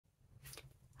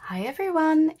Hi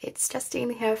everyone, it's Justine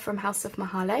here from House of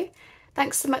Mahalo.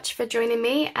 Thanks so much for joining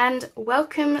me and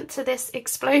welcome to this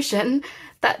explosion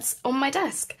that's on my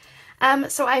desk.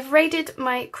 So I've raided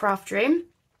my craft room.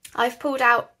 I've pulled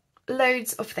out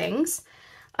loads of things.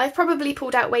 I've probably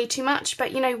pulled out way too much,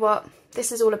 but you know what?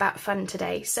 This is all about fun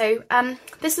today. So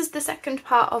this is the second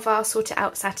part of our Sort It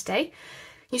Out Saturday.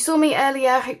 You saw me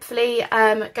earlier, hopefully,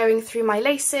 going through my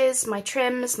laces, my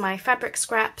trims, my fabric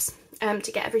scraps,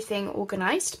 to get everything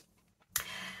organised.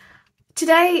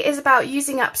 Today is about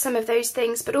using up some of those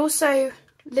things, but also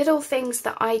little things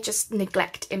that I just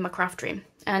neglect in my craft room,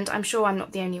 and I'm sure I'm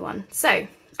not the only one. So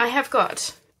I have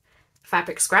got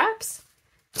fabric scraps,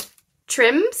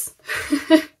 trims,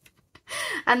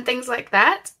 and things like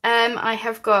that. I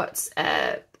have got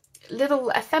little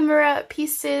ephemera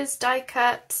pieces, die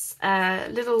cuts,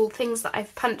 little things that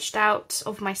I've punched out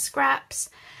of my scraps.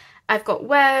 I've got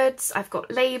words, I've got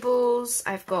labels,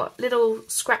 I've got little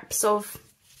scraps of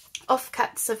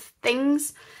offcuts of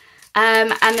things,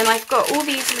 and then I've got all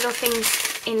these little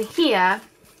things in here,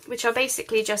 which are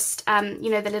basically just, you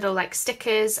know, the little like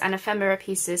stickers and ephemera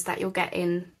pieces that you'll get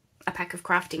in a pack of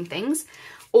crafting things,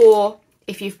 or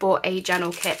if you've bought a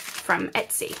journal kit from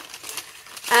Etsy.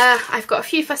 I've got a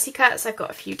few fussy cuts, I've got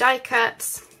a few die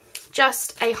cuts,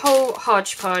 just a whole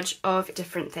hodgepodge of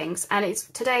different things, and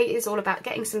today is all about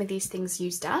getting some of these things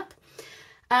used up.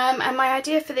 And my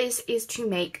idea for this is to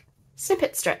make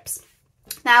snippet strips.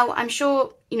 Now, I'm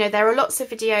sure, you know, there are lots of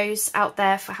videos out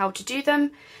there for how to do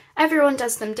them. Everyone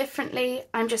does them differently.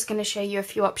 I'm just going to show you a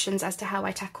few options as to how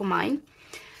I tackle mine.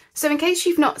 So in case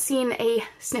you've not seen a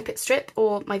snippet strip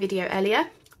or my video earlier,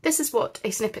 this is what a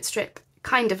snippet strip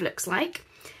kind of looks like.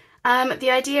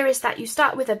 The idea is that you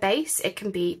start with a base. It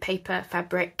can be paper,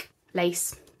 fabric,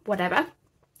 lace, whatever,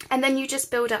 and then you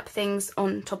just build up things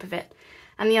on top of it.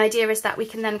 And the idea is that we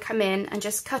can then come in and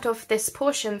just cut off this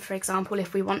portion, for example,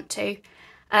 if we want to,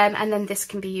 and then this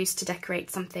can be used to decorate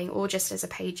something or just as a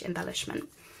page embellishment.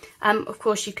 Of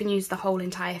course, you can use the whole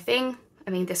entire thing. I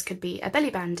mean, this could be a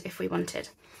belly band if we wanted.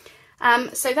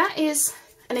 So that is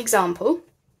an example.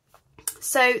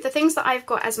 So the things that I've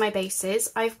got as my bases,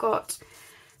 I've got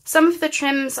some of the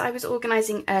trims I was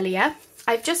organising earlier.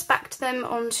 I've just backed them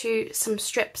onto some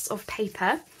strips of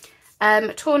paper,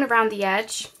 torn around the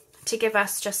edge to give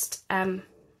us just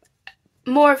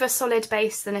more of a solid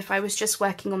base than if I was just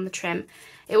working on the trim.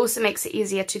 It also makes it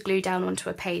easier to glue down onto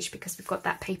a page because we've got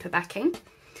that paper backing.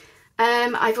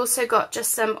 I've also got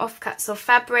just some offcuts of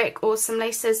fabric or some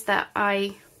laces that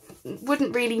I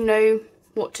wouldn't really know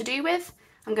what to do with.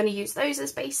 I'm going to use those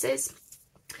as bases.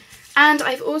 And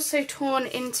I've also torn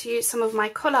into some of my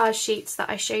collage sheets that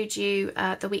I showed you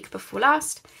the week before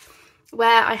last,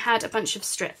 where I had a bunch of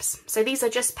strips. So these are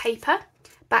just paper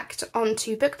backed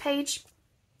onto book page,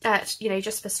 you know,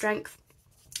 just for strength.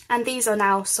 And these are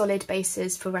now solid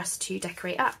bases for us to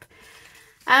decorate up.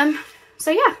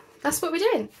 So yeah, that's what we're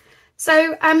doing.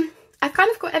 So I've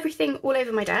kind of got everything all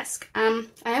over my desk. I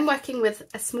am working with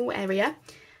a small area,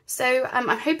 so I'm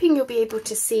hoping you'll be able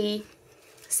to see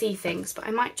things, but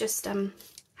I might just have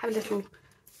a little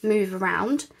move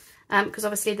around, because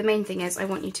obviously the main thing is I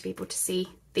want you to be able to see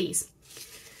these.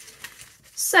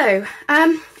 So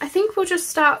I think we'll just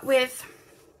start with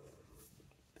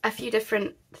a few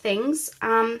different things.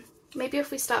 Maybe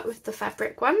if we start with the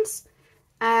fabric ones,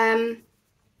 and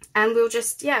we'll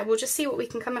just see what we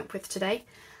can come up with today.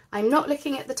 I'm not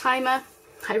looking at the timer.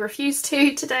 I refuse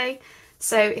to today,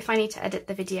 so if I need to edit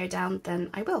the video down, then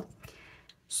I will.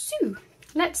 So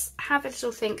let's have a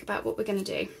little think about what we're going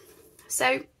to do.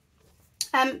 So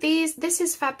this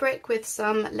is fabric with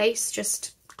some lace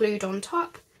just glued on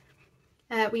top.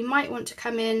 We might want to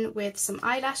come in with some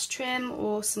eyelash trim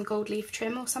or some gold leaf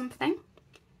trim or something,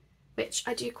 which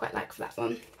I do quite like for that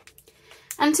one.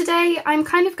 And today I'm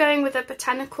kind of going with a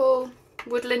botanical,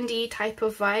 woodlandy type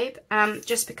of vibe,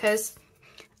 just because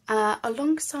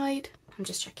alongside, I'm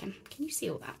just checking, can you see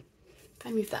all that? If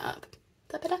I move that up, is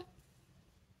that better?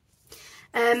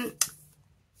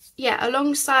 Yeah,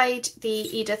 alongside the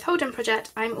Edith Holden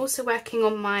project, I'm also working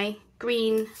on my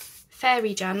green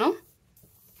fairy journal,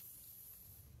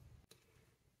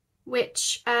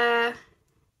 which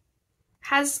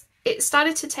it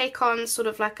started to take on sort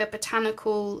of like a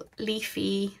botanical,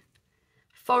 leafy,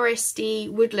 foresty,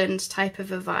 woodland type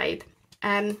of a vibe,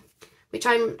 which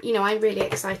I'm really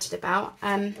excited about.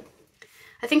 I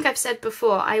think I've said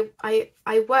before, I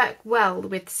work well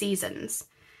with seasons,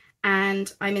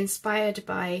 and I'm inspired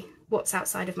by what's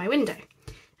outside of my window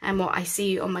and what I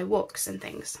see on my walks and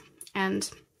things. And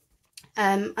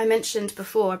I mentioned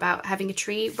before about having a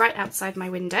tree right outside my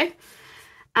window,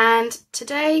 and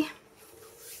today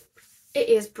It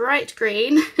is bright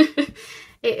green.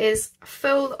 It is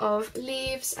full of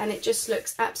leaves and it just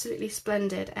looks absolutely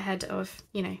splendid ahead of,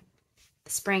 you know,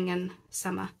 the spring and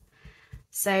summer.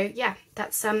 So yeah,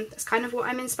 that's kind of what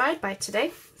I'm inspired by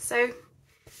today. So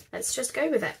let's just go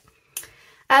with it.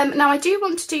 Now I do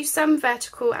want to do some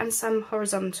vertical and some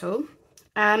horizontal,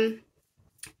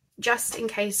 just in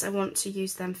case I want to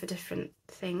use them for different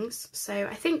things. So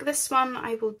I think this one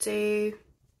I will do,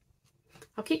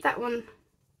 I'll keep that one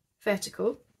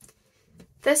vertical.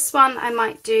 This one I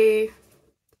might do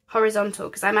horizontal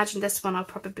because I imagine this one I'll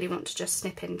probably want to just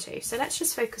snip into. So let's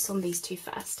just focus on these two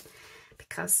first,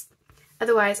 because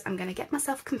otherwise I'm going to get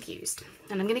myself confused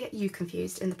and I'm going to get you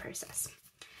confused in the process.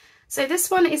 So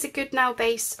this one is a good nail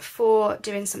base for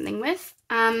doing something with.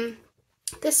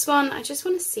 This one I just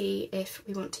want to see if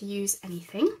we want to use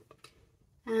anything.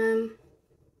 I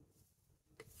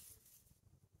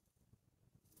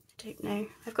don't know.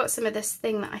 I've got some of this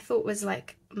thing that I thought was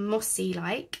like mossy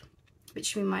like,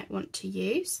 which we might want to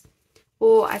use.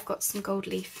 Or I've got some gold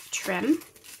leaf trim.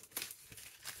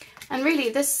 And really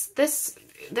this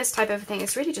type of thing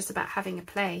is really just about having a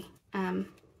play, to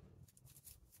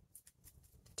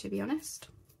be honest.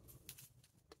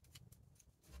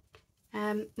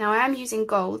 Now I am using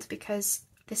gold because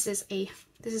this is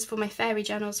for my fairy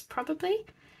journals probably,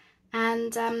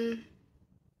 and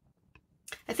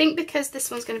I think because this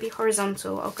one's going to be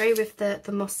horizontal, I'll go with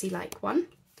the mossy like one.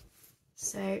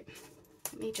 So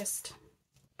let me just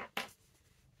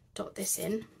dot this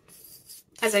in.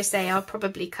 As I say, I'll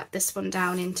probably cut this one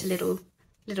down into little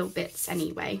bits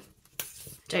anyway. I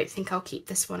don't think I'll keep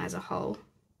this one as a whole.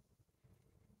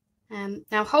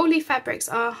 Now whole leaf fabrics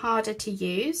are harder to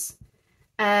use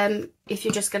if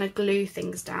you're just going to glue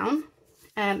things down,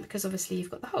 because obviously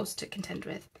you've got the holes to contend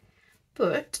with.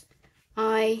 But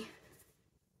I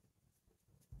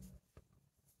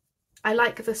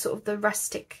like the sort of the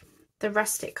rustic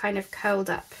kind of curled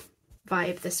up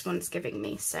vibe this one's giving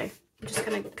me, so I'm just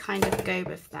going to kind of go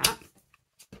with that.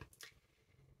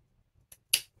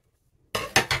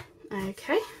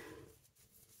 Okay,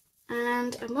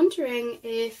 and I'm wondering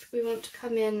if we want to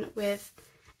come in with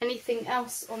anything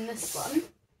else on this one.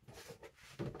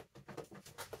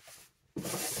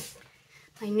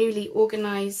 My newly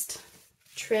organised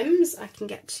trims I can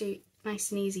get to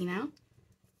nice and easy now.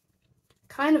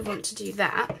 Kind of want to do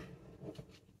that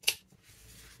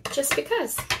just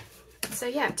because. So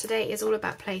yeah, today is all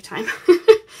about playtime.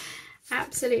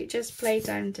 Absolute just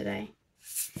playtime today.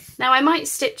 Now I might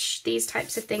stitch these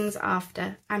types of things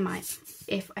after. I might,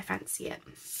 if I fancy it.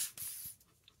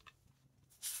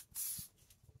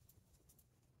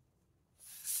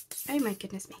 Oh my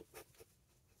goodness me.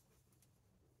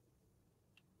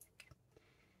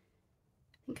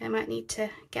 I think I might need to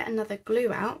get another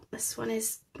glue out. This one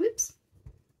is, whoops,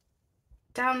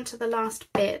 down to the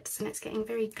last bits and it's getting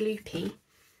very gloopy.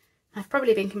 I've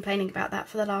probably been complaining about that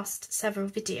for the last several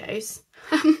videos.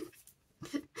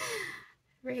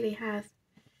 Really have.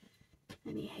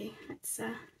 Anywho, let's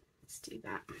do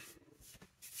that.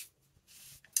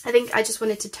 I think I just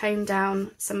wanted to tone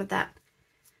down some of that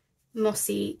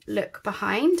mossy look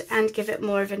behind and give it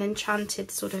more of an enchanted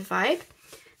sort of vibe,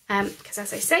 because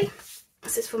as I say,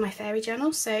 this is for my fairy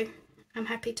journal, so I'm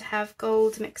happy to have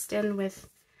gold mixed in with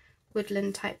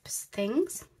woodland types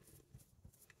things,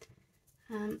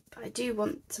 but I do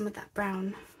want some of that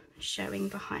brown showing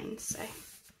behind, so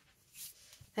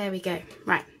there we go.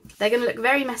 Right, they're going to look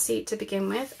very messy to begin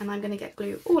with and I'm going to get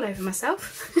glue all over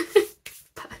myself.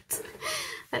 But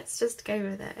let's just go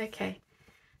with it. Okay,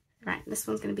 right, this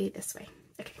one's going to be this way.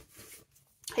 Okay,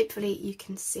 hopefully you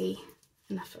can see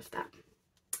enough of that.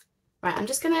 Right, I'm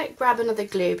just going to grab another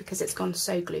glue because it's gone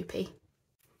so gloopy.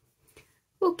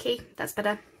 Okay, that's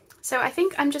better. So I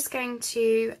think I'm just going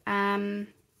to,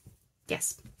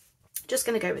 yes, just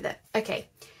going to go with it. Okay,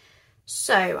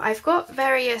 so I've got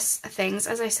various things.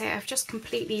 As I say, I've just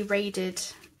completely raided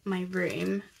my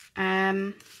room.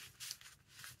 And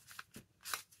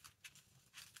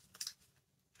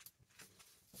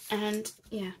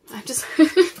yeah, I'm just,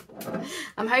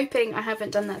 I'm hoping I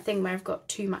haven't done that thing where I've got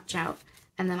too much out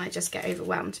and then I just get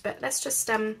overwhelmed. But let's just,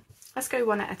 let's go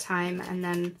one at a time and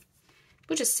then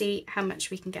we'll just see how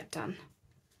much we can get done.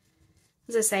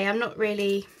 As I say, I'm not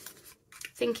really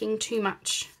thinking too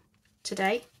much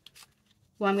today.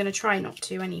 Well, I'm going to try not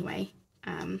to anyway.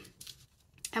 And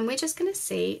we're just going to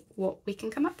see what we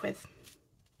can come up with.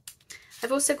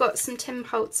 I've also got some Tim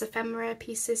Holtz ephemera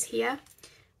pieces here,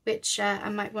 which I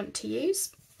might want to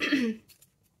use.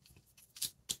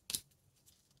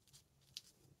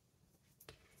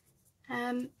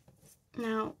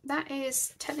 Now, that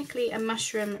is technically a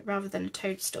mushroom rather than a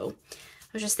toadstool.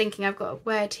 was just thinking I've got a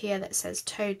word here that says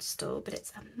toadstool, but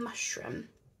it's a mushroom.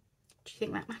 Do you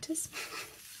think that matters?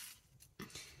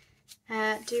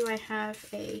 Do I have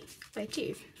a... I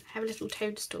do. I have a little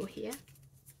toadstool here.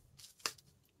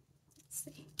 Let's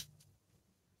see.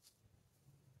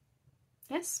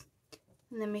 Yes.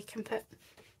 And then we can put...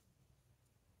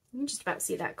 You can just about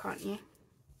see that, can't you?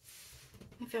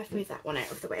 Maybe I've moved that one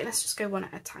out of the way. Let's just go one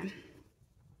at a time.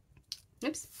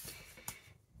 Oops.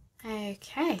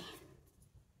 Okay.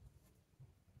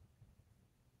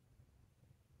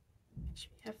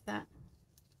 Should we have that?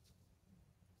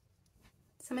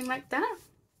 Something like that,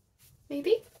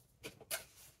 maybe?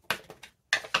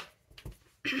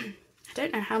 I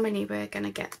don't know how many we're going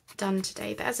to get done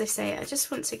today, but as I say, I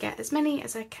just want to get as many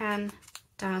as I can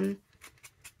done.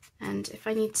 And if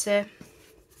I need to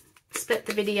split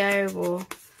the video or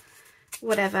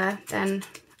whatever, then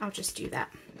I'll just do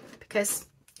that. Because,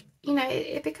 you know,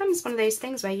 it becomes one of those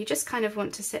things where you just kind of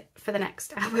want to sit for the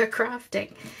next hour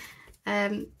crafting.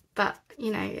 But,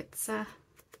 you know, it's... you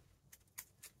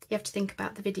have to think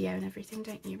about the video and everything,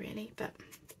 don't you, really? But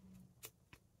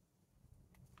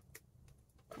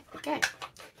there we go.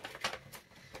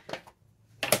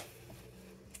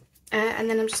 And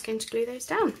then I'm just going to glue those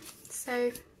down.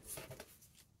 So,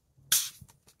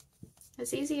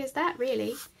 as easy as that,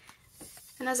 really.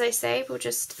 And as I say, we'll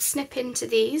just snip into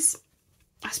these.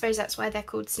 I suppose that's why they're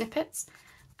called snippets.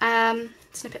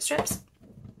 Snippet strips.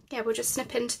 Yeah, we'll just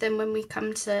snip into them when we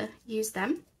come to use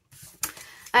them.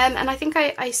 And I think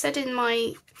I said in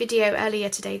my video earlier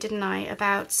today, didn't I,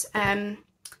 about I'm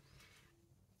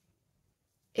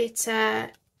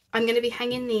going to be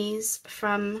hanging these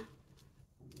from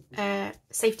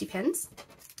safety pins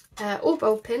or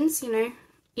bulb pins, you know,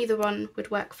 either one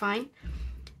would work fine.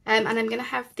 And I'm going to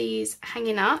have these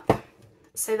hanging up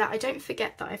so that I don't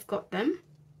forget that I've got them.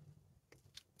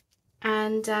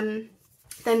 And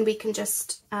then we can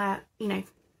just, you know,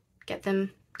 get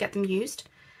them used.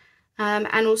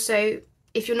 And also,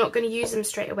 if you're not going to use them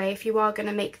straight away, if you are going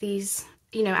to make these,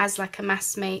 you know, as like a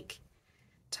mass make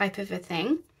type of a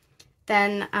thing,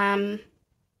 then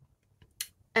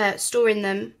storing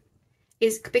them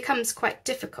becomes quite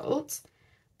difficult.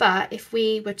 But if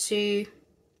we were to,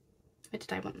 where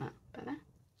did I want that? About there?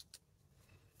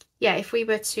 Yeah, if we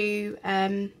were to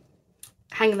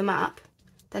hang them up,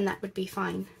 then that would be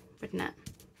fine, wouldn't it?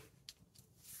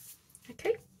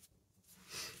 Okay.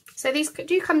 So these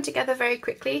do come together very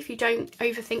quickly if you don't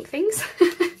overthink things,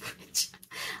 which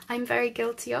I'm very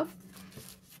guilty of.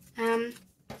 And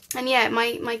yeah,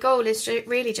 my goal is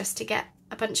really just to get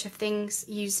a bunch of things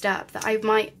used up that I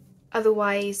might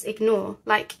otherwise ignore.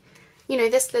 Like, you know,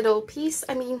 this little piece,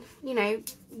 I mean, you know,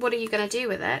 what are you going to do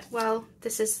with it? Well,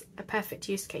 this is a perfect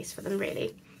use case for them,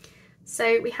 really.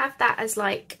 So we have that as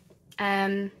like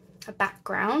a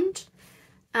background.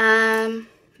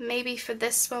 Maybe for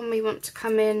this one we want to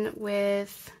come in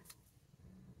with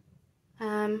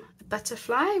a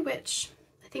butterfly, which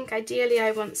I think ideally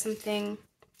I want something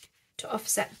to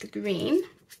offset the green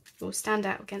or stand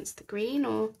out against the green,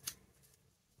 or,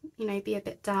 you know, be a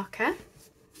bit darker,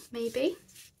 maybe.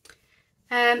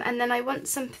 And then I want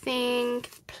something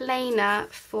plainer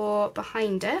for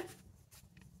behind it.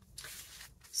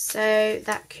 So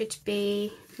that could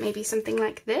be maybe something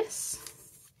like this,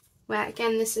 where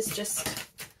again this is just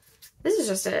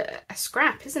a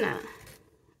scrap, isn't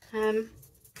it?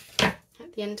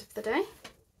 At the end of the day,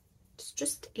 it's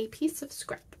just a piece of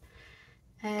scrap.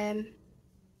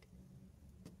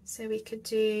 So we could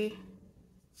do,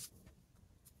 I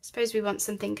suppose we want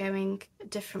something going a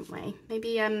different way.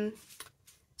 Maybe,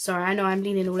 sorry, I know I'm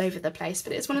leaning all over the place,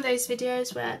 but it's one of those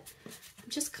videos where I'm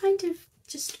just kind of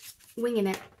just winging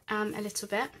it a little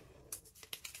bit.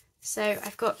 So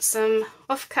I've got some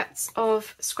offcuts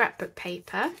of scrapbook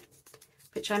paper,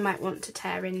 which I might want to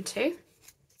tear into.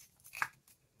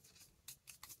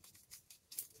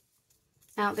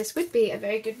 Now this would be a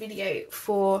very good video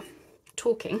for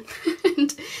talking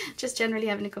and just generally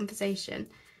having a conversation,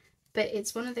 but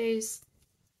it's one of those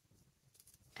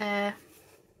I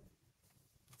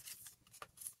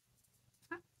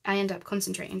end up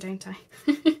concentrating, don't I?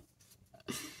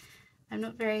 I'm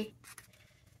not very...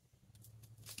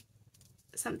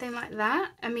 something like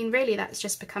that. I mean, really that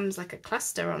just becomes like a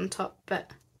cluster on top,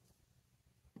 but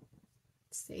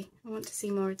let's see. I want to see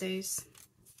more of these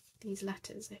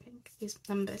letters, I think, these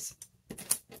numbers.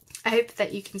 I hope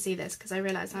that you can see this, because I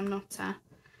realise I'm not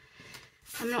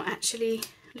actually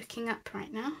looking up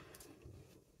right now.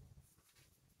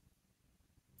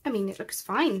 I mean, it looks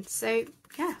fine, so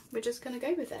yeah, we're just going to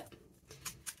go with it.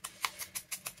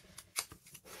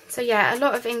 So yeah, a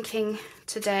lot of inking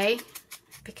today,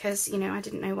 because, you know, I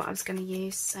didn't know what I was going to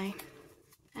use, so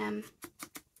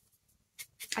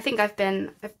I think I've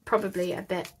been probably a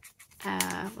bit,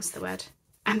 what's the word,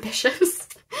 ambitious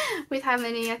with how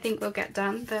many I think we'll get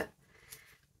done, but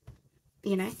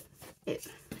you know, it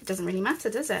doesn't really matter,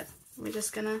 does it? We're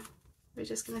just gonna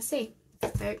see.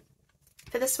 So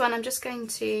for this one, I'm just going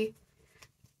to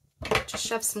just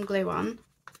shove some glue on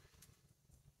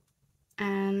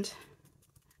and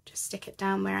just stick it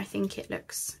down where I think it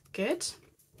looks good.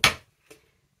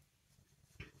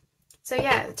 So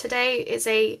yeah, today is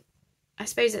I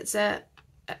suppose it's an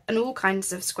all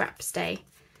kinds of scraps day,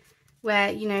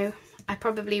 where, you know, I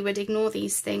probably would ignore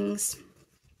these things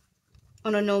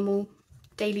on a normal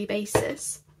daily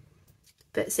basis,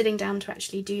 but sitting down to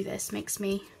actually do this makes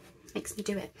me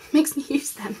do it, makes me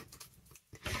use them.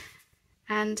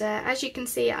 And as you can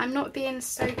see, I'm not being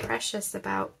so precious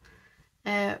about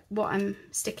what I'm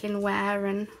sticking where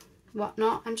and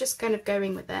whatnot. I'm just kind of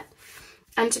going with it.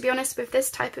 And to be honest, with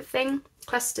this type of thing,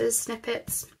 clusters,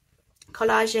 snippets,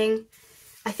 collaging,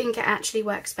 I think it actually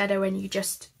works better when you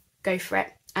just go for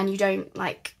it and you don't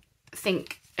like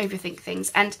overthink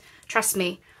things. And trust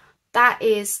me, that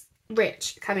is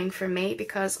rich coming from me,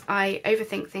 because I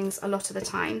overthink things a lot of the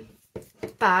time.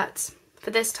 But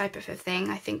for this type of a thing,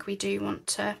 I think we do want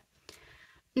to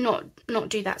not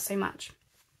do that so much.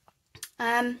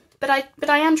 But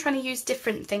I am trying to use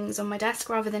different things on my desk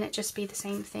rather than it just be the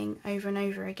same thing over and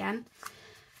over again.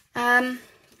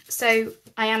 So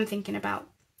I am thinking about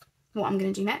what I'm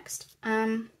going to do next.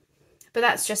 But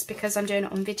that's just because I'm doing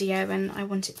it on video and I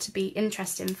want it to be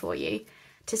interesting for you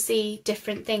to see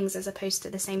different things as opposed to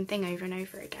the same thing over and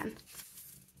over again.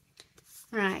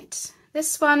 Right,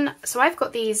 this one, so I've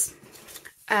got these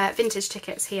vintage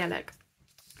tickets here, look,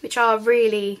 which are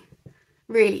really,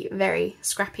 really very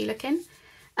scrappy looking.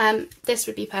 This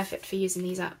would be perfect for using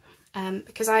these up,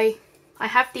 because I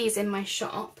have these in my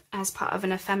shop as part of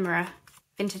an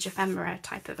vintage ephemera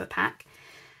type of a pack.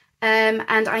 And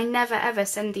I never ever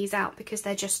send these out because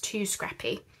they're just too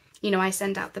scrappy. You know, I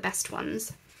send out the best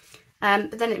ones.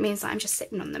 But then it means that I'm just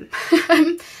sitting on them,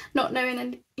 not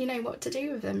knowing, you know, what to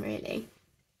do with them really.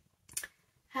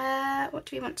 What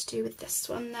do we want to do with this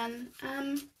one then?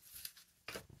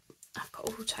 I've got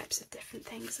all types of different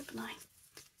things, haven't I?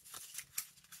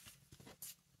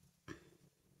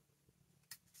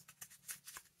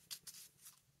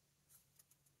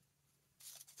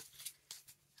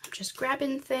 I'm just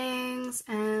grabbing things,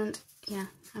 and yeah,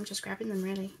 I'm just grabbing them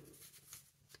really.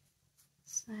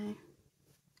 So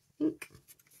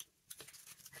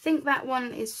I think that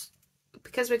one is,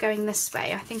 because we're going this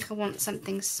way, I think I want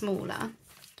something smaller.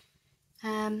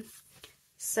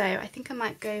 So I think I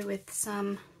might go with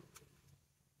some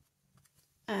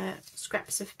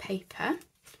scraps of paper.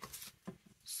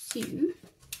 So,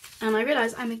 and I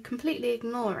realise I'm completely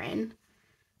ignoring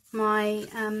my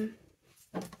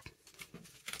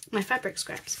my fabric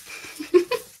scraps.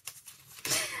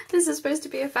 This is supposed to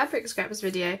be a fabric scraps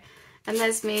video, and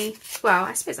there's me. Well,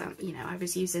 I suppose I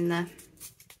was using the.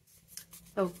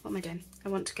 Oh, what am I doing? I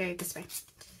want to go this way.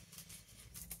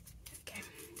 Okay.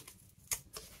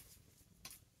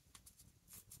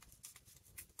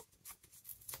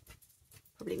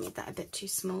 Probably made that a bit too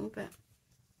small, but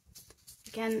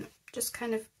again, just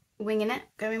kind of winging it,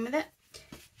 going with it.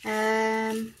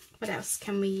 What else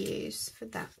can we use for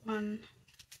that one?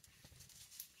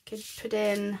 We could put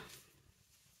in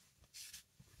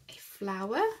a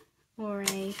flower or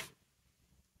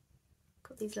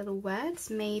got these little words,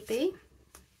 maybe.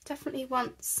 Definitely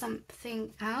want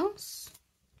something else.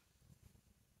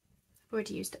 I've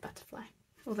already used a butterfly,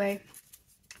 although I've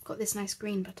got this nice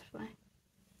green butterfly.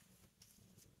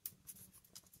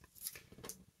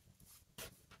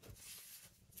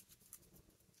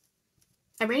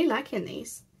 I'm really liking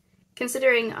these,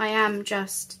 considering I am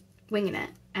just winging it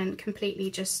and completely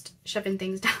just shoving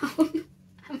things down.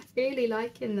 I'm really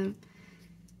liking them.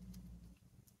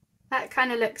 That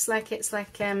kind of looks like it's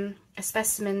like a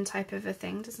specimen type of a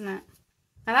thing, doesn't it?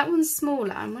 Now that one's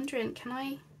smaller. I'm wondering, can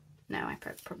I? No, I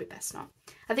probably best not.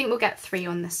 I think we'll get 3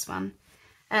 on this one.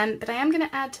 But I am going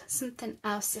to add something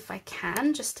else if I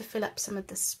can, just to fill up some of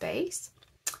the space.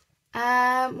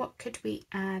 What could we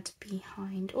add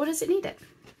behind? Or does it need it?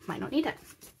 Might not need it.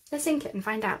 Let's ink it and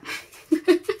find out.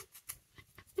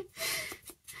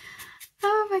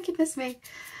 Oh my goodness me.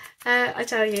 I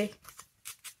tell you,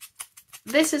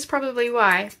 this is probably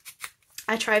why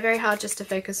I try very hard just to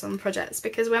focus on projects,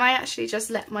 because when I actually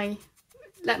just let my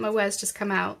words just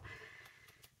come out,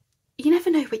 you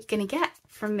never know what you're going to get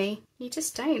from me. You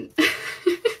just don't.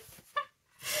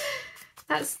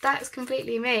 That's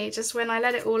completely me. Just when I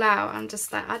let it all out, I'm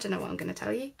just like, I don't know what I'm going to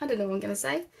tell you. I don't know what I'm going to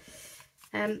say.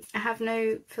 I have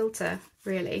no filter,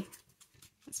 really.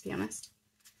 let's be honest.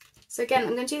 So again,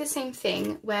 I'm going to do the same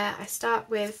thing where I start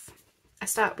with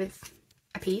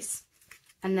a piece,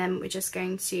 and then we're just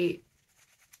going to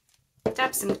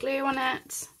dab some glue on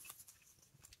it.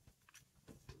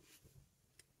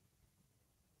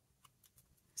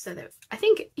 So that, I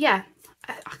think, yeah,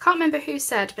 I can't remember who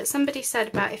said, but somebody said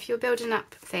about if you're building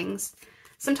up things,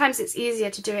 sometimes it's easier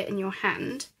to do it in your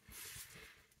hand,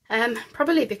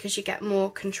 probably because you get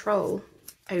more control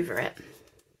over it,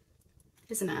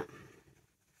 isn't it?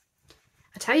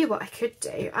 I tell you what I could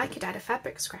do, I could add a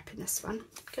fabric scrap in this one,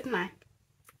 couldn't I?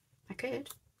 I could.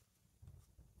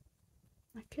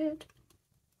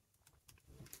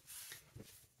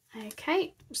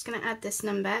 Okay, I'm just going to add this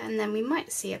number, and then we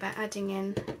might see about adding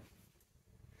in,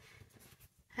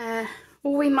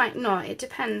 or we might not, it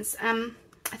depends. I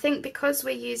think because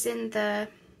we're using the,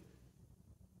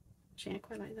 actually I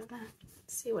quite like that there,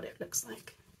 let's see what it looks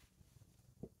like.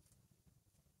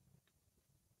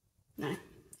 No, I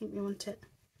think we want it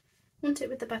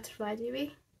with the butterfly, do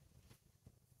we?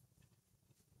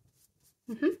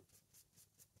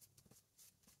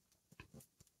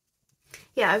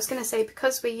 Yeah, I was going to say,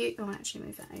 because we're actually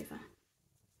move that over.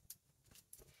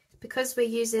 Because we're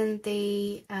using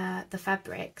the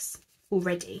fabrics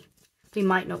already, we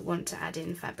might not want to add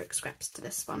in fabric scraps to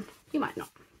this one. We might not.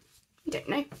 We don't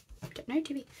know. We don't know,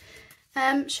 do we?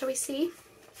 Shall we see?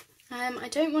 I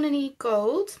don't want any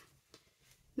gold.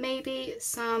 Maybe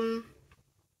some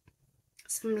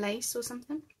lace or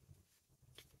something.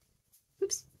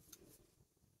 Oops.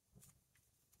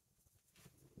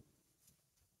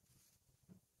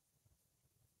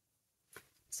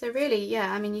 So really,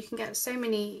 yeah, I mean, you can get so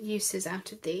many uses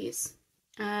out of these.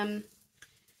 I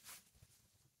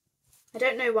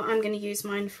don't know what I'm going to use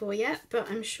mine for yet, but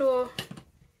I'm sure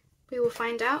we will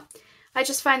find out. I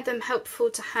just find them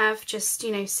helpful to have just,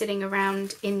 you know, sitting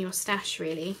around in your stash,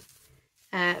 really,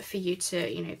 for you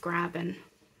to, you know, grab and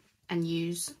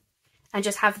use, and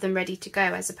just have them ready to go,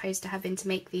 as opposed to having to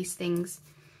make these things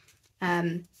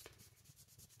ad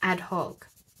hoc.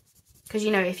 Because,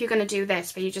 you know, if you're going to do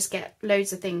this where you just get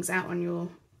loads of things out on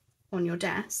your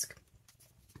desk,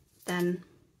 then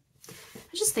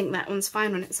I just think that one's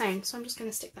fine on its own. So I'm just going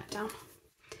to stick that down.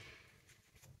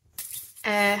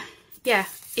 Yeah,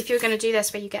 if you're going to do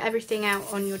this where you get everything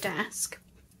out on your desk,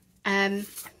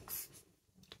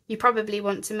 you probably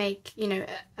want to make, you know,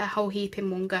 a whole heap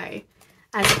in one go,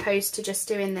 as opposed to just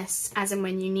doing this as and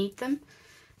when you need them.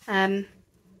 I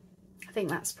think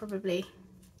that's probably,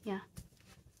 yeah,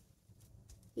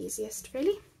 easiest,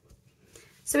 really.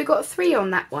 So we got a 3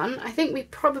 on that one. I think we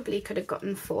probably could have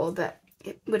gotten 4, but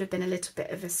it would have been a little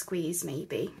bit of a squeeze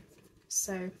maybe.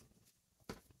 So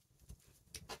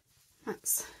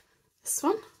that's this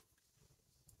one.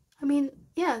 I mean,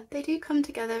 yeah, they do come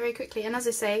together very quickly, and as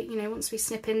I say, you know, once we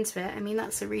snip into it, I mean,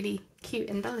 that's a really cute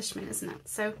embellishment, isn't it?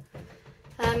 So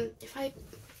if I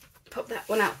pop that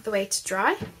one out the way to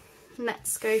dry,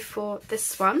 let's go for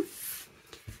this one.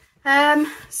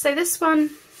 So this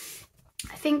one,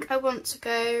 I think I want to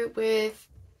go with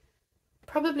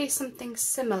probably something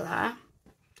similar,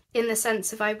 in the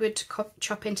sense of I would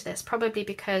chop into this, probably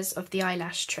because of the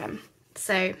eyelash trim.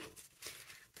 So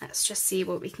let's just see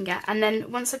what we can get. And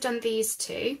then once I've done these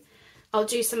two, I'll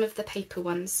do some of the paper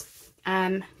ones,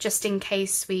 just in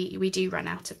case we do run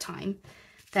out of time.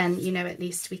 Then, you know, at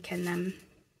least we can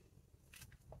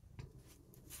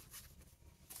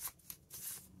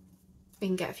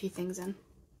get a few things in.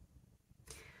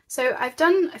 So I've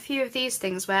done a few of these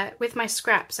things where with my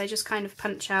scraps I just kind of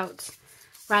punch out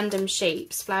random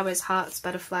shapes, flowers, hearts,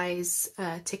 butterflies,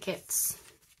 tickets,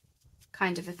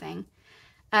 kind of a thing.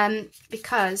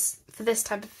 Because for this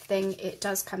type of thing it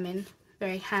does come in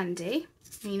very handy.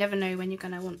 You never know when you're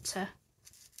going to want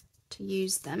to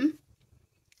use them.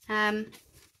 So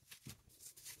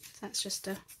that's just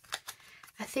a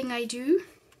thing I do.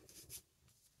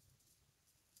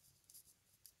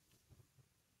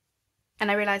 And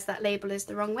I realise that label is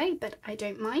the wrong way, but I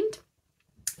don't mind.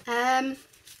 I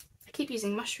keep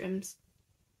using mushrooms.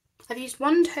 I've used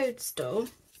one toadstool.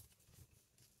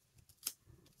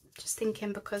 Just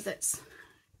thinking because it's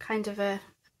kind of a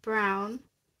brown.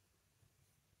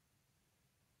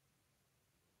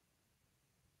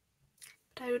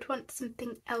 But I would want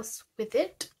something else with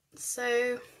it.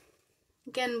 So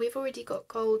again, we've already got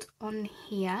gold on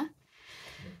here.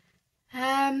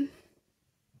 I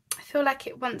feel like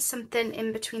it wants something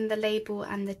in between the label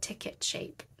and the ticket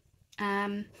shape.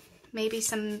 Maybe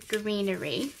some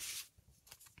greenery.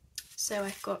 So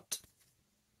I've got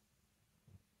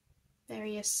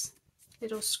various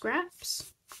little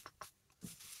scraps.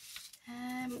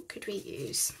 What could we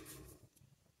use?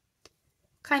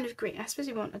 kind of green? I suppose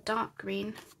we want a dark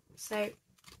green, so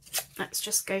let's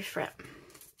just go for it.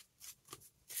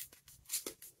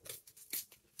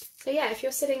 So yeah, if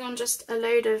you're sitting on just a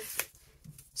load of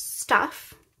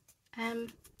stuff,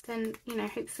 then, you know,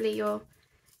 hopefully you're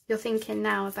thinking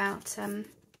now about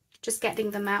just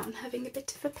getting them out and having a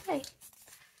bit of a play.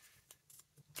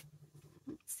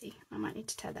 Let's see, I might need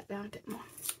to tear that down a bit more.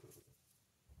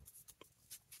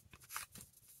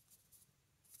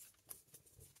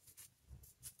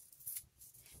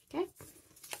 Okay.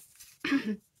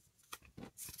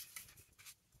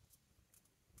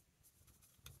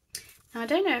 Now, I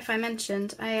don't know if I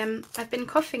mentioned, I've been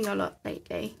coughing a lot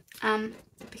lately,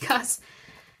 because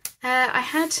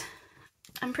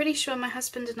I'm pretty sure my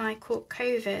husband and I caught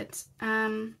COVID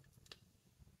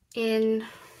in,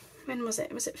 when was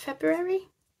it? Was it February?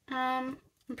 I'm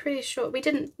pretty sure we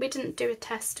didn't do a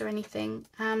test or anything.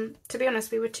 To be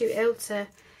honest, we were too ill to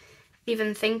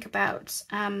even think about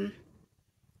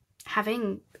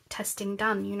having testing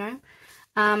done, you know.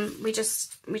 We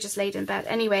just laid in bed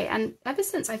anyway, and ever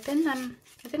since I've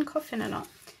been coughing a lot.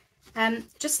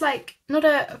 Just like, not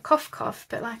a cough,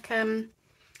 but like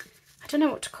I don't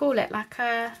know what to call it, like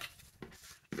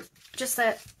just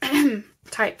a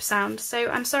type sound. So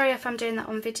I'm sorry if I'm doing that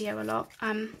on video a lot.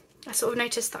 I sort of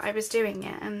noticed that I was doing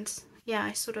it, and yeah,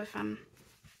 I sort of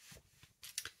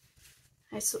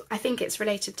I think it's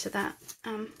related to that.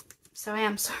 So I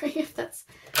am sorry if that's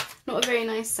not a very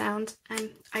nice sound.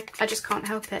 I just can't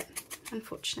help it,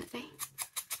 unfortunately.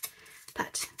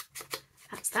 But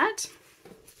that's that.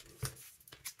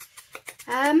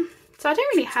 So I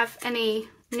don't really have any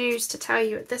news to tell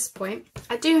you at this point.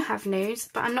 I do have news,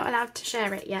 but I'm not allowed to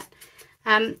share it yet.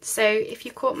 So if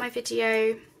you caught my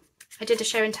video, I did a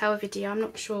show and tell video, I'm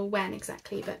not sure when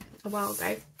exactly, but a while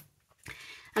ago.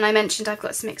 And I mentioned I've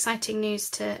got some exciting news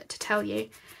to tell you.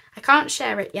 I can't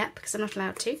share it yet because I'm not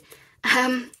allowed to.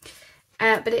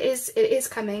 But it is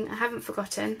coming. I haven't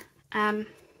forgotten. I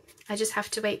just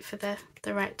have to wait for the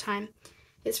right time.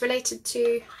 It's related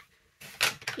to,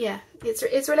 yeah,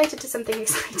 it's related to something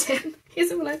exciting,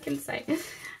 is all I can say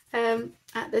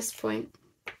at this point.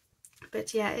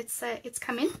 But yeah, it's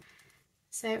coming,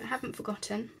 so I haven't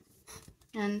forgotten.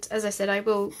 And as I said, I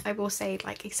will say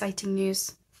like exciting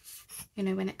news, you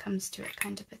know, when it comes to it,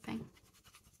 kind of a thing.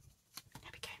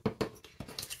 There we go.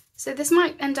 So this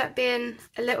might end up being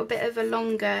a little bit of a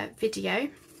longer video.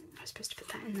 I was supposed to put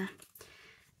that in there.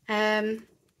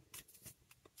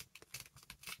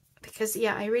 Because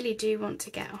yeah, I really do want to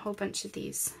get a whole bunch of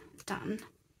these done.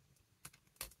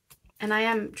 And I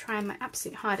am trying my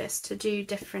absolute hardest to do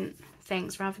different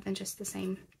things rather than just the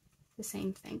same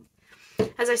thing.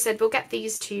 As I said, we'll get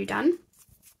these two done,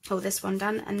 or this one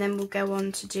done, and then we'll go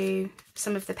on to do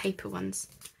some of the paper ones,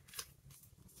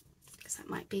 because that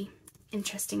might be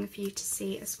interesting for you to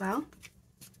see as well.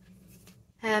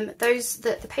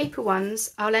 The paper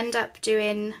ones, I'll end up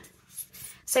doing,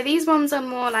 so these ones are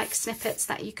more like snippets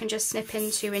that you can just snip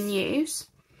into and use,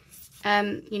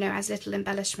 you know, as little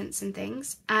embellishments and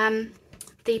things.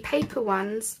 The paper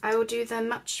ones, I will do them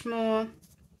much more,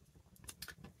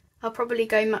 I'll probably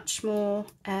go much more,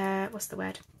 what's the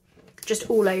word?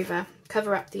 Just all over,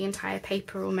 cover up the entire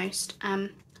paper almost. And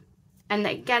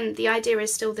again, the idea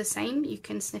is still the same, you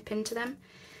can snip into them,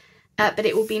 but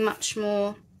it will be much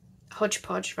more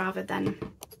hodgepodge rather than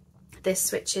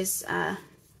this, which is,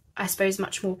 I suppose,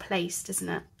 much more placed, isn't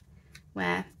it?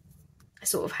 Where I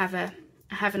sort of have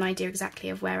an idea exactly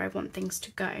of where I want things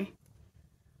to go.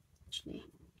 Actually,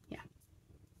 yeah.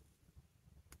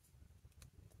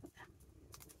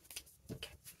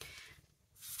 Okay.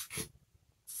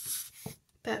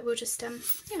 But we'll just yeah,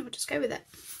 we'll just go with it.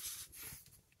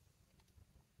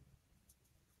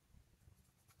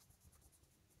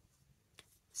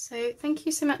 So thank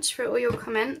you so much for all your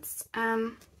comments.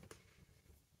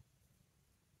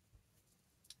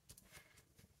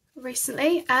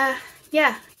 Recently,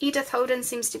 yeah, Edith Holden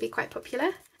seems to be quite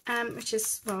popular, which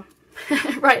is, well,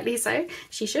 rightly so.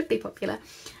 She should be popular.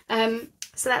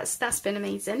 So that's been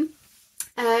amazing.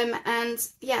 And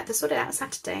yeah, the Sorted Out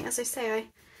Saturday, as I say,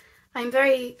 I'm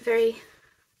very, very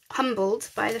humbled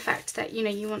by the fact that, you know,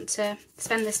 you want to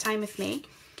spend this time with me.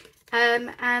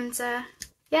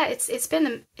 Yeah, it's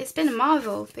been a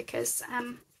marvel, because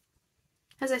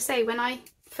as I say, when I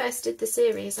first did the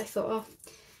series, I thought, oh,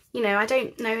 you know, I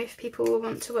don't know if people will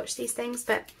want to watch these things,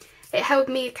 but it held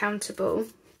me accountable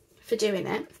for doing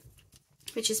it,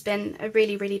 which has been a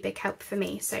really, really big help for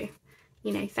me. So,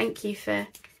 you know, thank you for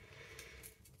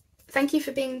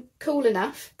being cool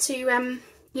enough to,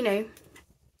 you know,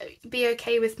 be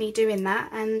okay with me doing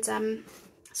that, and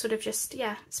sort of just,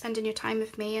 yeah, spending your time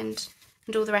with me and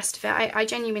and all the rest of it. I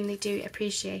genuinely do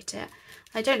appreciate it.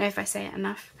 I don't know if I say it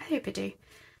enough. I hope I do.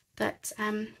 But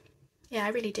yeah, I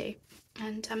really do.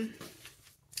 And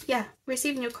yeah,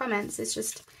 receiving your comments is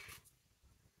just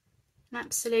an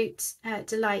absolute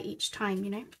delight each time,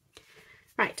 you know.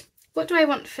 Right, what do I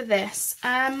want for this?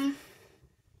 Ooh,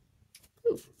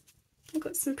 I've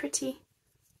got some pretty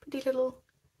little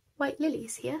white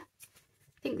lilies here.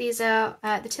 I think these are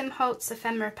the Tim Holtz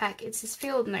ephemera pack. It's his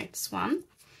Field Notes one.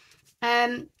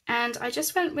 And I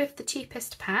just went with the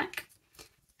cheapest pack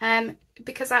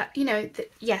because you know,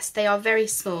 yes, they are very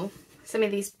small. Some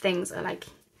of these things are like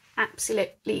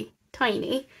absolutely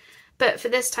tiny, but for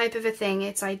this type of a thing,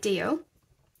 it's ideal.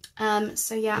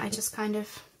 So yeah, I just kind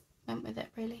of went with it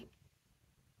really.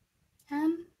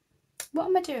 What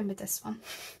am I doing with this one?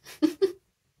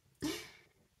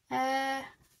 I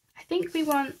think we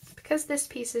want, because this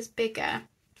piece is bigger,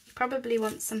 we probably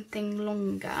want something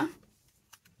longer.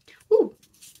 Ooh,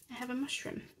 I have a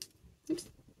mushroom. Oops.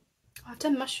 Oh, I've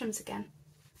done mushrooms again.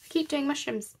 I keep doing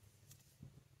mushrooms.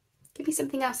 Give me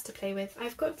something else to play with.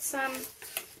 I've got some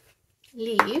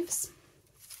leaves.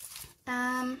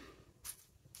 Now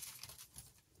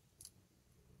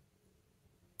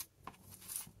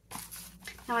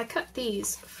I cut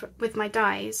these with my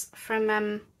dies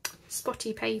from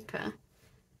spotty paper,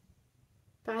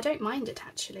 but I don't mind it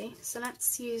actually, so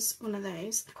let's use one of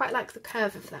those. I quite like the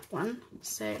curve of that one,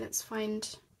 so let's find,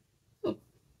 oh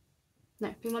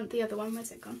no, we want the other one.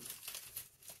 Where's it gone?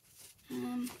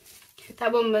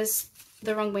 That one was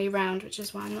the wrong way round, which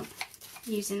is why I'm not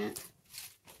using it.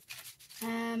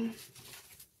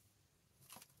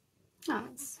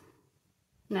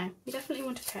 No, we definitely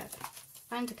want a curve.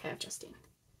 Find a curve, Justine.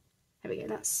 There we go,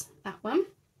 that's that one.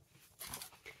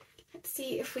 Let's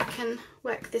see if we can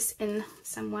work this in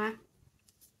somewhere.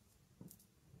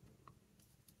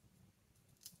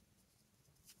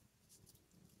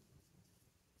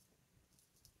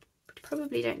 But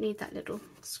probably don't need that little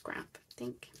scrap, I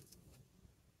think.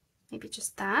 Maybe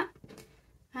just that.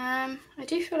 I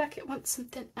do feel like it wants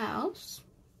something else.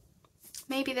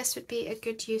 Maybe this would be a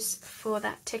good use for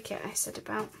that ticket I said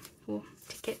about, or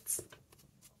tickets,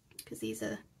 because these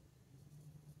are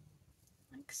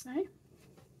like so.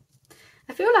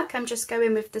 I feel like I'm just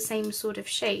going with the same sort of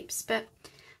shapes, but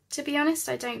to be honest,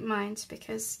 I don't mind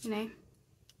because, you know,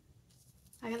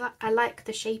 I like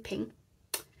the shaping.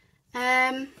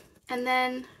 And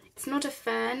then it's not a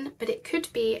fern, but it could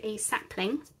be a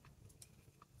sapling.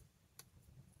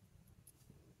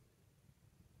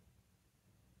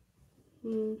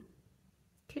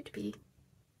 Could be.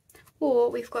 Or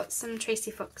we've got some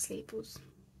Tracy Fox labels.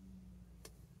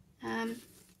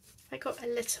 I got a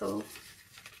little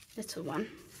one.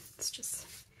 Let's just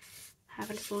have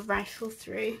a little rifle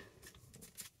through.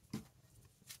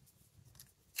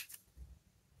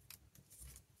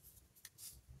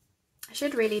 I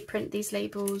should really print these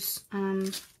labels,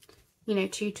 you know,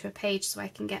 2 to a page, so I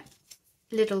can get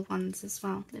little ones as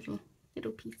well,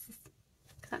 little pieces,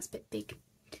 because that's a bit big.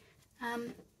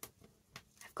 I've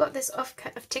got this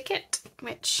offcut of Ticket,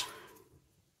 which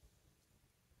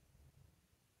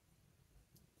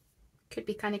could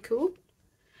be kind of cool.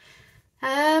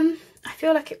 I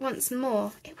feel like it wants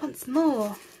more. It wants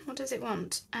more. What does it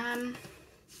want?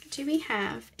 Do we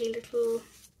have a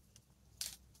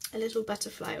little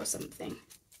butterfly or something?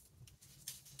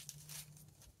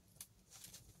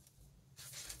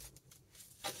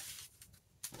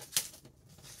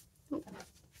 Ooh,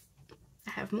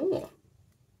 I have more.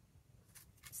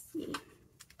 Let's see.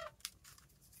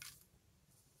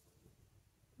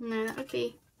 No,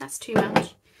 that's too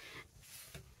much.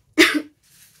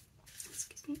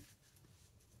 Excuse me.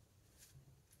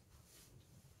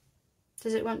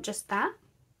 Does it want just that?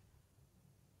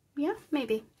 Yeah,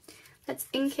 maybe. Let's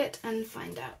ink it and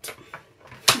find out.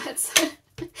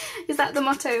 Is that the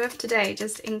motto of today?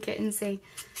 Just ink it and see.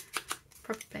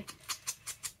 Probably.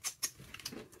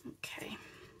 Okay.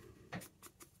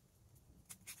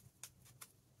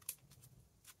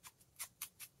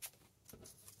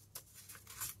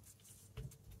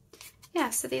 Yeah,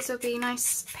 so these will be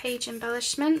nice page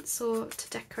embellishments or to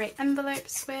decorate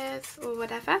envelopes with or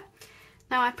whatever.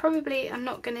 Now I'm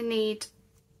not going to need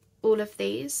all of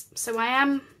these, so I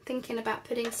am thinking about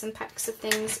putting some packs of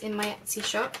things in my Etsy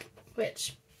shop,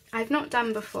 which I've not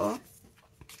done before,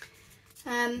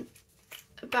 but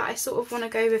I sort of want to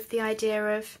go with the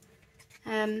idea of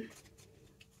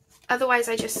otherwise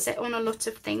I just sit on a lot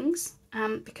of things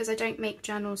because I don't make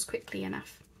journals quickly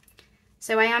enough.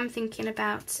 So I am thinking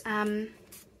about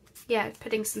yeah,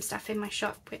 putting some stuff in my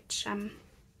shop, which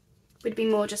would be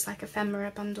more just like ephemera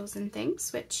bundles and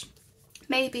things, which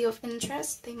may be of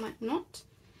interest, they might not.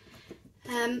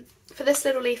 For this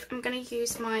little leaf, I'm going to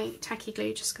use my tacky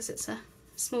glue just because it's a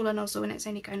smaller nozzle and it's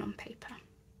only going on paper.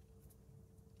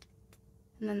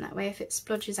 And then that way, if it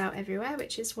splodges out everywhere,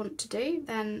 which is want to do,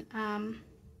 then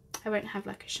I won't have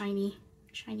like a shiny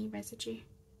residue.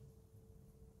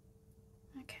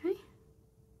 Okay,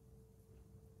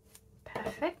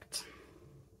 perfect.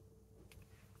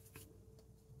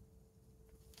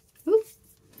 Ooh,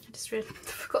 I just really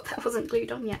forgot that wasn't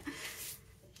glued on yet.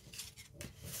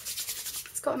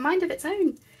 It's got a mind of its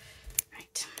own.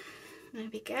 Right, there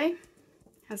we go.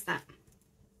 How's that?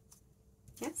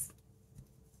 Yes?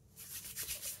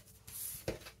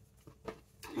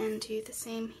 And do the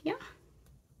same here.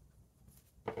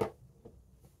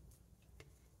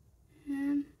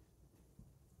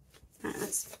 Right,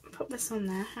 let's pop this on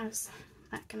there. How's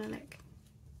that gonna look?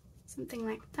 Something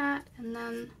like that, and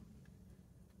then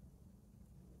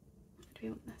where do we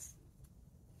want this?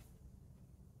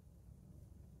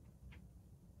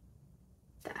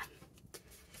 There.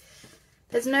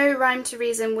 There's no rhyme to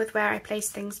reason with where I place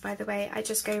things, by the way. I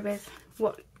just go with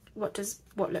what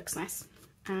looks nice.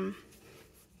 I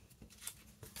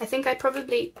think I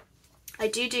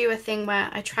do a thing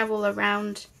where I travel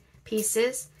around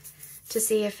pieces to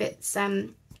see if it's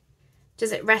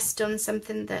does it rest on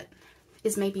something that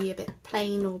is maybe a bit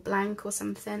plain or blank or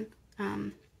something,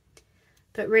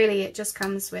 but really it just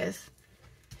comes with,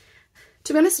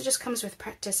 to be honest, it just comes with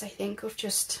practice, I think, of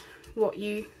just what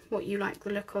you like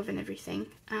the look of and everything.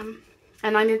 And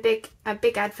I'm a big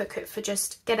advocate for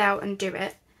just get out and do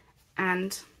it,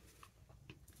 and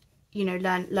you know,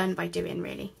 learn by doing,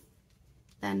 really.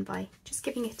 Learn by just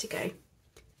giving it a go.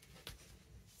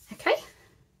 Okay.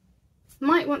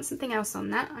 Might want something else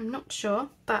on that, I'm not sure,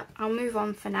 but I'll move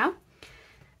on for now.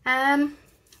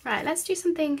 Right, let's do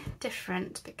something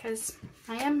different, because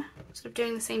I am sort of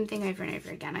doing the same thing over and over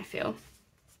again, I feel.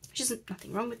 Which isn't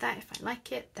nothing wrong with that. If I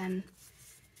like it, then,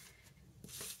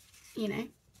 you know.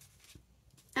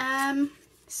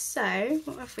 So,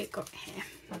 what have we got here?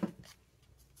 Oh,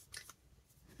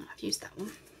 I've used that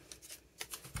one.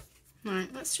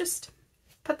 Right, let's just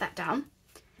put that down.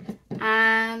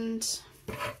 And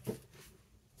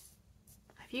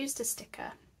I've used a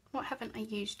sticker. What haven't I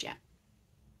used yet?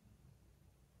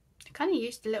 I kind of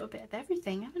used a little bit of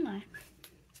everything, haven't I?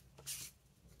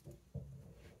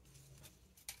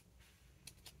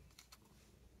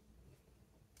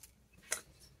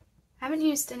 I haven't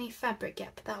used any fabric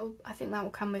yet, but I think that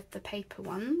will come with the paper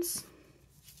ones.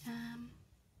 I've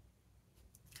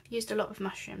used a lot of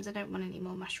mushrooms. I don't want any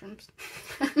more mushrooms.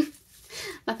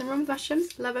 Nothing wrong with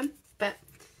mushrooms, love them, but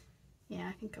yeah,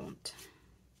 I think I want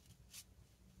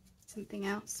something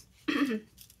else. I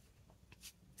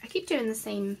keep doing the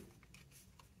same,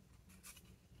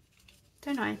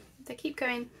 don't I? They keep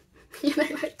going, you know,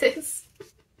 like this.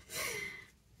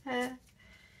 I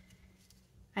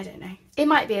don't know. It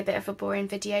might be a bit of a boring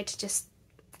video to just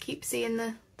keep seeing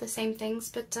the same things,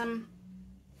 but you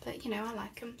know, I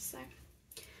like them, so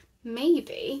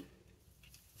maybe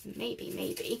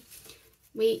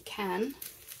we can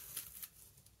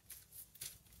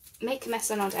make a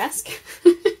mess on our desk.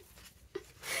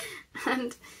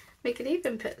 And we could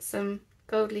even put some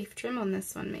gold leaf trim on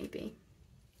this one, maybe.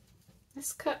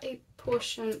 Let's cut a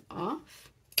portion off,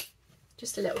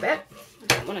 just a little bit. I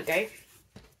don't want to go.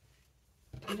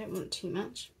 I don't want too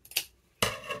much.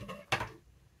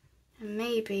 And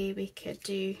maybe we could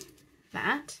do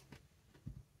that.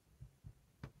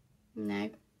 No.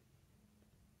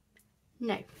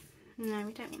 No. No,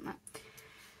 we don't want that.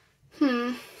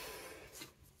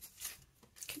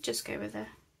 Could just go with a...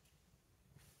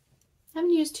 I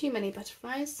haven't used too many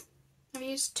butterflies. I've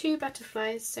used 2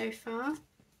 butterflies so far.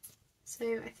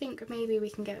 So I think maybe we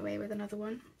can get away with another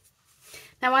one.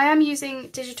 Now I am using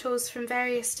digitals from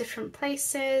various different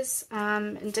places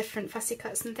and different fussy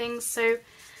cuts and things, so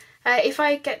if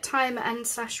I get time and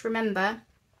 / remember,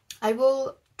 I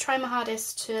will try my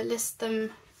hardest to list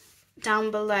them down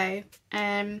below,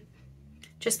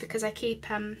 just because I keep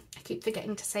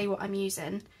forgetting to say what I'm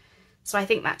using, so I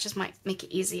think that just might make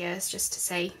it easier, is just to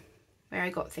say where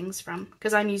I got things from,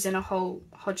 because I'm using a whole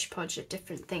hodgepodge of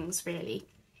different things, really.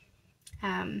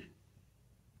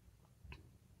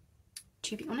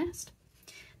 To be honest.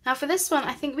 Now for this one,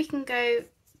 I think we can go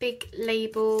big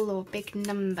label or big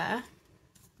number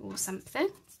or something.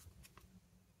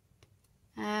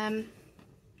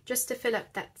 Just to fill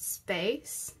up that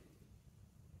space.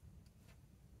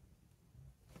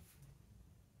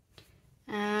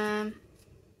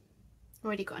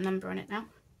 Already got a number on it now.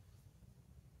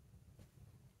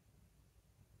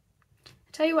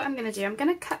 I'll tell you what I'm going to do. I'm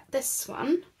going to cut this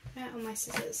one. Where are my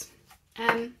scissors?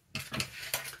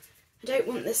 I don't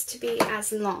want this to be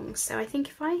as long, so I think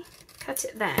if I cut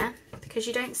it there, because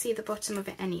you don't see the bottom of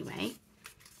it anyway,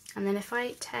 and then if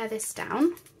I tear this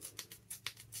down,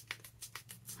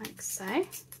 like so,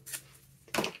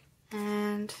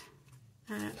 and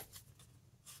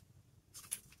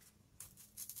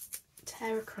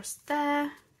tear across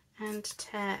there, and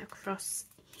tear across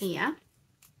here,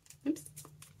 oops,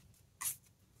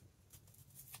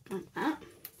 like that.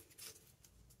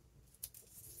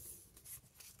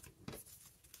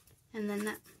 And then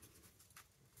that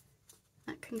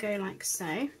can go like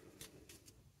so,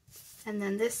 and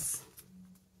then this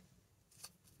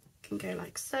can go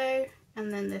like so,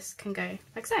 and then this can go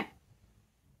like so.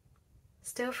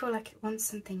 Still feel like it wants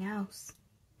something else.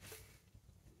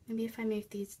 Maybe if I move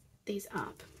these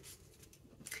up.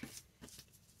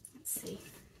 Let's see.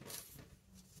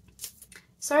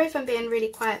 Sorry if I'm being really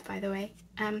quiet, by the way.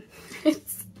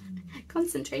 It's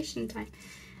concentration time.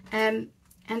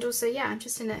 And also, yeah, I'm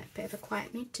just in a bit of a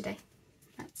quiet mood today.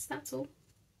 That's all.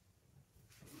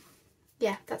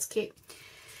 Yeah, that's cute.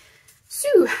 So,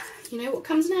 you know what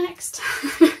comes next?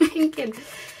 Thinking.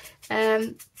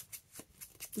 Yeah,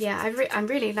 I'm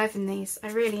really loving these.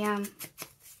 I really am.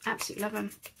 Absolutely love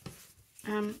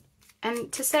them.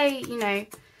 And to say, you know,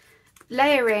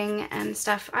 layering and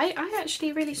stuff, I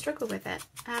actually really struggle with it.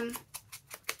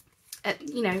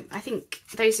 You know, I think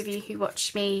those of you who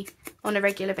watch me on a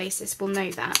regular basis will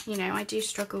know that, you know, I do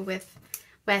struggle with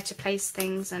where to place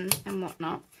things and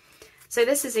whatnot. So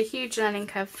this is a huge learning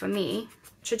curve for me,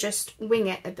 to just wing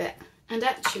it a bit. And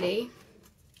actually,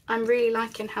 I'm really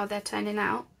liking how they're turning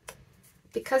out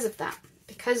because of that.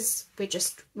 Because we're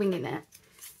just winging it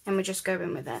and we're just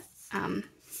going with it.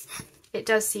 It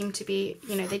does seem to be,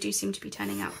 you know, they do seem to be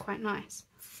turning out quite nice.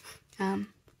 Of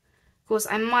course,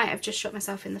 I might have just shot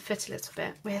myself in the foot a little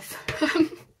bit with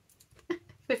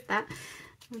with that.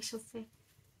 We shall see.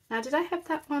 Now, did I have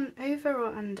that one over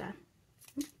or under?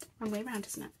 Wrong way around,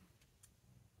 isn't it?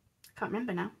 I can't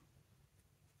remember now.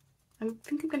 I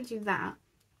think I'm going to do that.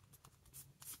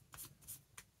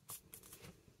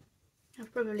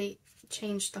 I've probably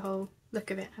changed the whole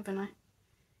look of it, haven't I?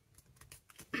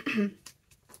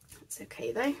 That's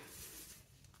okay though.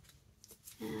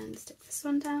 And stick this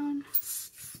one down.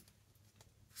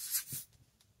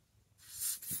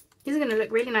 These are going to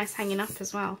look really nice hanging up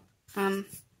as well.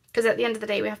 Because at the end of the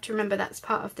day, we have to remember that's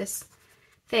part of this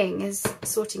thing, is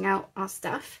sorting out our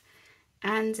stuff.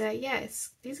 And yeah,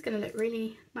 these are going to look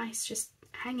really nice just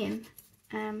hanging.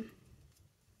 They're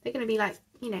going to be like,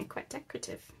 you know, quite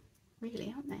decorative,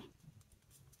 really, aren't they?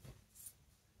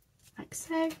 Like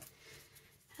so.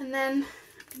 And then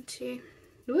I'm going to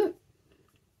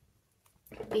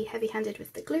be heavy-handed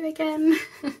with the glue again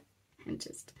and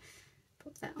just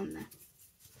put that on there.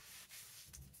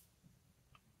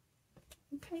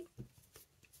 Okay.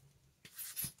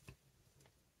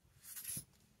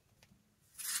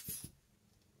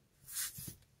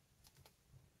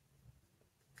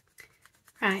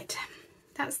 Right,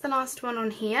 that's the last one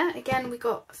on here. Again, we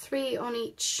got 3 on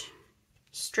each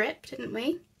strip, didn't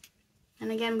we?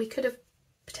 And again, we could have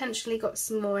potentially got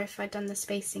some more if I'd done the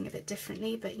spacing a bit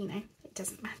differently, but you know, it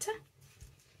doesn't matter.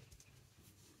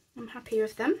 I'm happy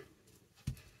with them.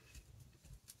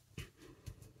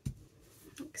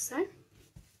 Like so.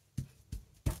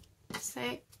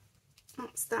 So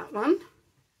that's that one.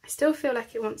 I still feel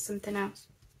like it wants something else.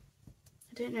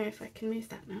 I don't know if I can move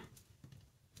that now.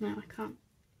 No, I can't.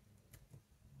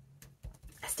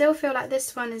 I still feel like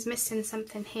this one is missing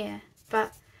something here,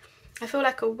 but I feel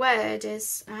like a word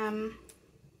is,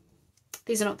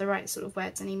 these are not the right sort of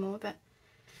words anymore, but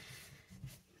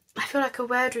I feel like a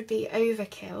word would be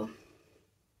overkill.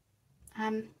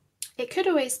 It could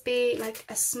always be like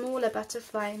a smaller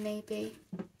butterfly maybe.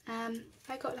 If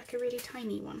I got like a really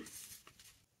tiny one.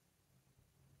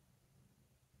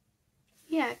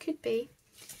 Yeah, it could be.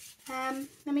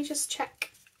 Let me just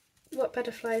check what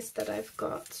butterflies that I've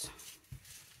got.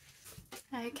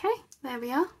 Okay, there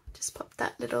we are. Just pop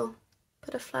that little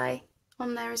butterfly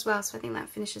on there as well, so I think that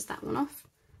finishes that one off.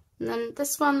 And then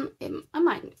this one, I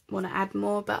might want to add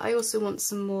more, but I also want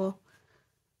some more,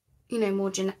 you know,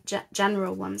 more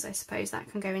general ones, I suppose,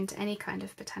 that can go into any kind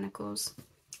of botanicals,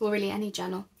 or really any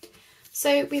journal.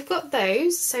 So we've got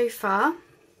those so far,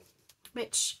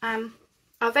 which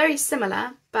are very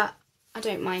similar, but I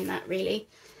don't mind that really.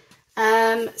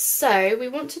 So we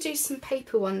want to do some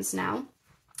paper ones now.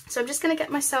 So I'm just going to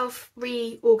get myself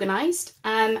reorganised,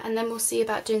 and then we'll see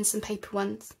about doing some paper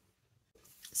ones.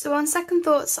 So on second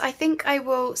thoughts, I think I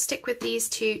will stick with these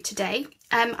two today.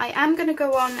 I am going to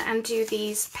go on and do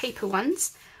these paper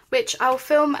ones, which I'll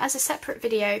film as a separate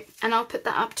video, and I'll put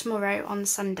that up tomorrow on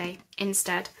Sunday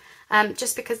instead.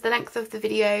 just because the length of the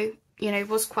video, you know,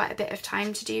 was quite a bit of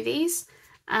time to do these,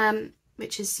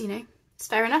 which is, you know, it's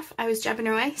fair enough. I was jabbing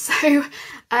away, so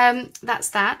that's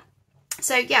that.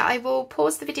 So yeah, I will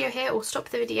pause the video here or stop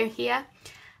the video here.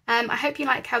 I hope you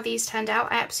like how these turned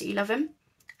out. I absolutely love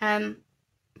them.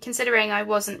 Considering I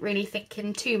wasn't really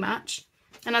thinking too much.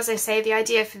 And as I say, the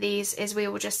idea for these is we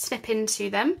will just snip into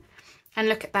them and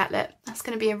look at that. Look, that's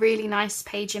going to be a really nice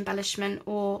page embellishment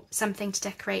or something to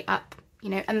decorate up, you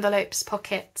know, envelopes,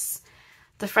 pockets,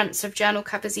 the fronts of journal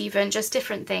covers even, just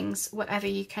different things, whatever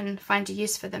you can find a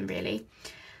use for them really.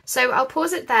 So I'll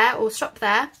pause it there or stop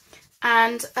there,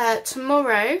 and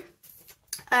tomorrow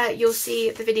you'll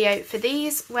see the video for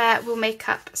these where we'll make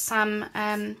up some,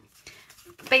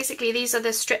 basically these are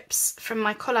the strips from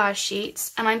my collage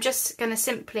sheets, and I'm just going to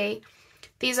simply,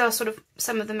 these are sort of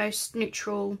some of the most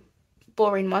neutral,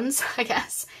 boring ones, I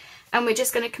guess, and we're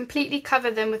just going to completely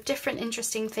cover them with different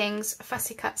interesting things,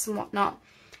 fussy cuts and whatnot,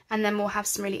 and then we'll have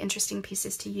some really interesting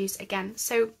pieces to use again.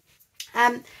 So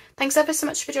thanks ever so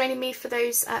much for joining me for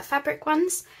those fabric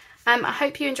ones. I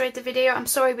hope you enjoyed the video. I'm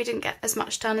sorry we didn't get as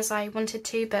much done as I wanted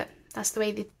to, but that's the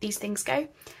way these things go.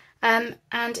 And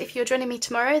if you're joining me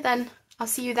tomorrow, then I'll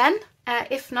see you then.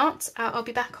 If not, I'll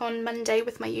be back on Monday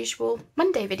with my usual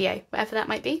Monday video, whatever that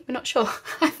might be. We're not sure.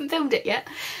 I haven't filmed it yet.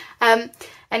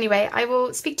 Anyway, I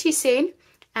will speak to you soon,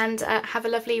 and have a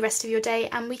lovely rest of your day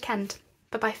and weekend.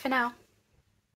 Bye-bye for now.